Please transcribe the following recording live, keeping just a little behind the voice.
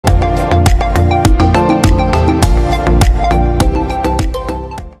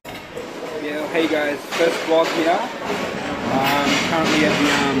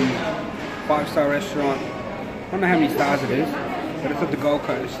5-star restaurant. I don't know how many stars it is, but it's at the Gold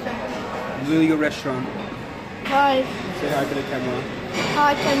Coast. Really good restaurant. Hi. Say hi to the camera.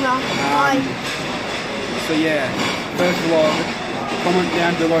 Hi, camera. Hi. So yeah, first vlog. Comment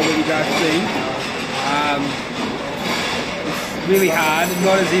down below what you guys think. It's really hard,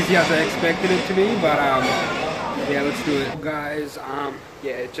 not as easy as I expected it to be, but yeah, let's do it. Guys,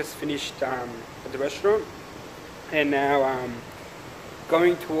 yeah, just finished at the restaurant, and now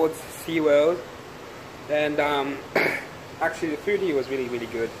going towards SeaWorld, and actually the food here was really, really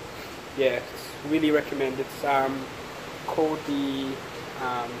good. Yeah, really recommend. It's called the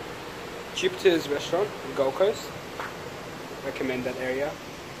Jupiter's Restaurant in Gold Coast. Recommend that area.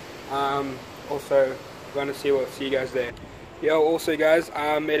 Also going to SeaWorld, see you guys there. Yo, also guys,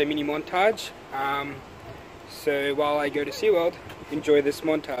 I made a mini montage. So while I go to SeaWorld, enjoy this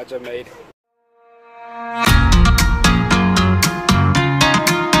montage I made.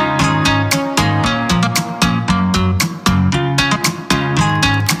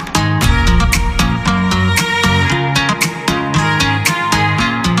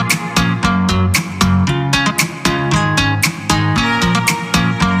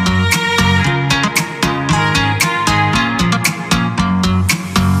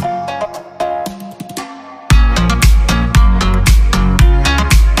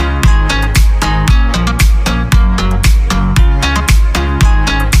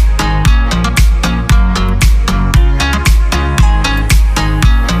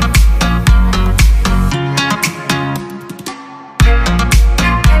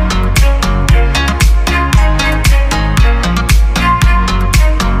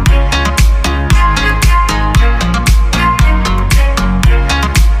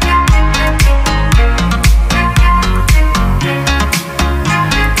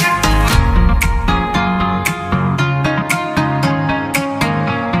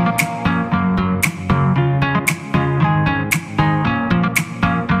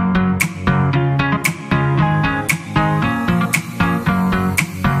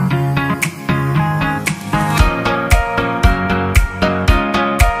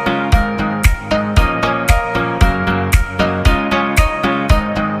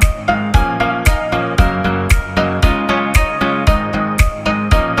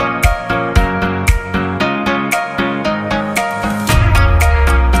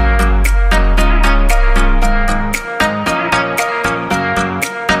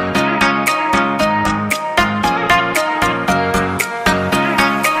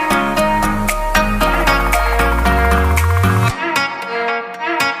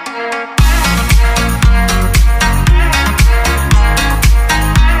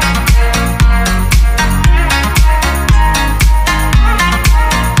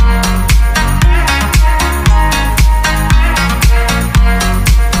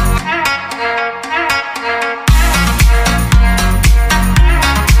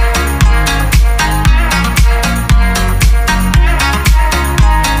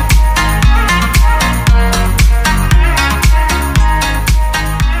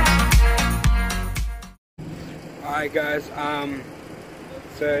 Alright guys,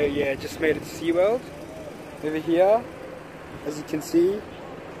 so yeah, just made it to SeaWorld over here, as you can see.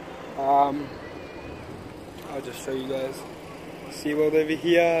 I'll just show you guys SeaWorld over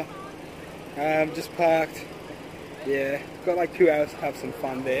here. Just parked. Yeah, got like 2 hours to have some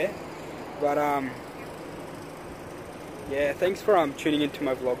fun there. But yeah, thanks for tuning into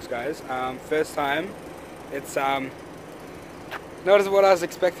my vlogs, guys. First time. It's not as what I was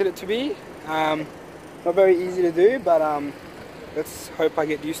expected it to be. Not very easy to do, but let's hope I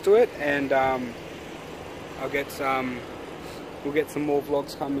get used to it, and we'll get some more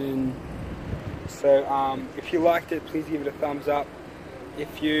vlogs coming. So if you liked it, please give it a thumbs up.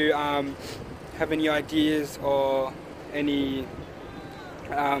 If you have any ideas or any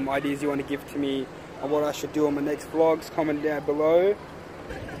ideas you want to give to me on what I should do on my next vlogs, comment down below.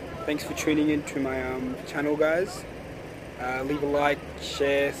 Thanks for tuning in to my channel, guys. Leave a like,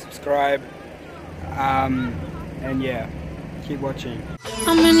 share, subscribe. And yeah, keep watching.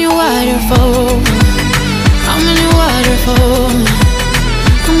 I'm in your waterfall. I'm in your waterfall.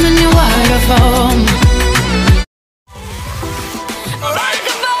 I'm in your waterfall.